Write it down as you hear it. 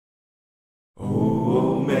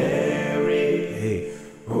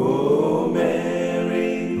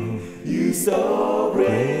so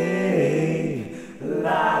great,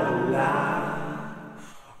 la la la.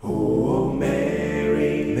 Oh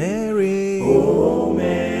Mary, Mary, oh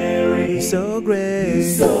Mary, you're so great. you're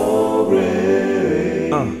so great,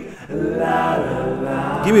 la la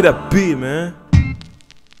la. Give me that beat, man.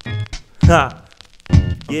 Ha.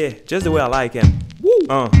 Yeah, just the way I like him.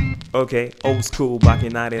 Woo. Okay, old school back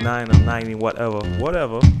in 99 or 90,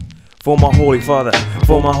 whatever. For my holy father,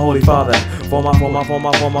 for my holy father, for my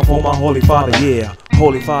holy father, yeah,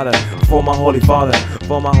 holy father, for my holy father,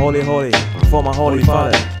 for my holy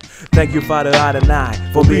father. Thank you, Father Adonai,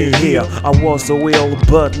 for being here. I was so ill,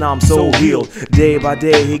 but now I'm so healed. Day by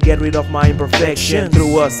day, He get rid of my imperfection.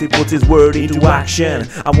 Through us, He puts His word into action.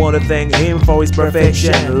 I want to thank Him for His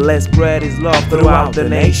perfection. Let's spread His love throughout the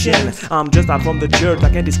nation. I'm just out from the church, I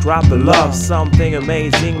can't describe the love. Something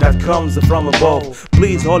amazing that comes from above.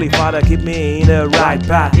 Please, Holy Father, keep me in the right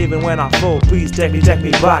path. Even when I fall, please take me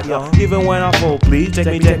back, yo. Even when I fall, please take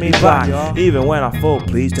me back. Even when I fall,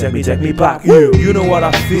 please take me back. You know what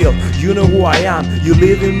I feel. You know who I am, you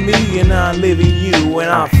live in me and I live in you.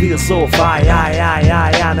 And I feel so fine,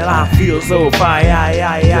 and I feel so fine,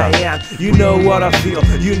 You know what I feel,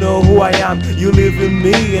 you know who I am, you live in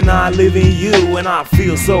me and I live in you. And I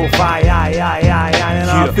feel so fine,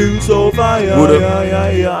 and I feel so fine.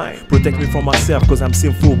 Protect me from myself cause I'm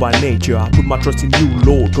sinful by nature. I put my trust in you,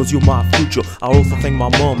 Lord, cause you're my future. I also thank my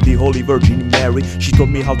mom, the Holy Virgin Mary. She taught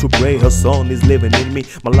me how to pray, her son is living in me.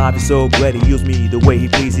 My life is so great, He used me the way He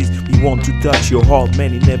pleases. He wants to touch your heart,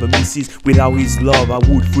 man, He never misses. Without His love, I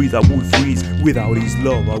would freeze. Without His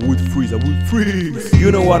love, I would freeze.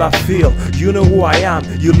 You know what I feel, you know who I am.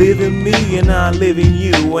 You live in me and I live in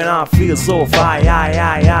you. And I feel so fine,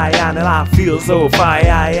 and I feel so fine,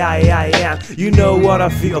 You know what I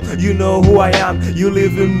feel, you know who I am. You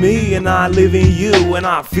live in me and I live in you. And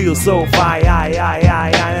I feel so fine,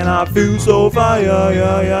 and I feel so fine.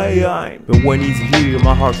 But when He's here,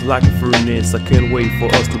 my heart's like a furnace. I can't wait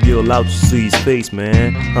for us to be allowed to see His face,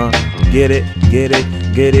 man. Get it?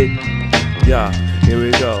 Yeah, here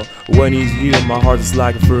we go. When He's here, my heart is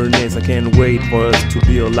like a furnace. I can't wait for us to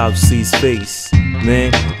be allowed to see His face.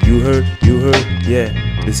 Man, you heard? Yeah,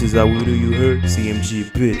 this is how we do, you heard?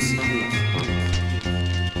 CMG Bits.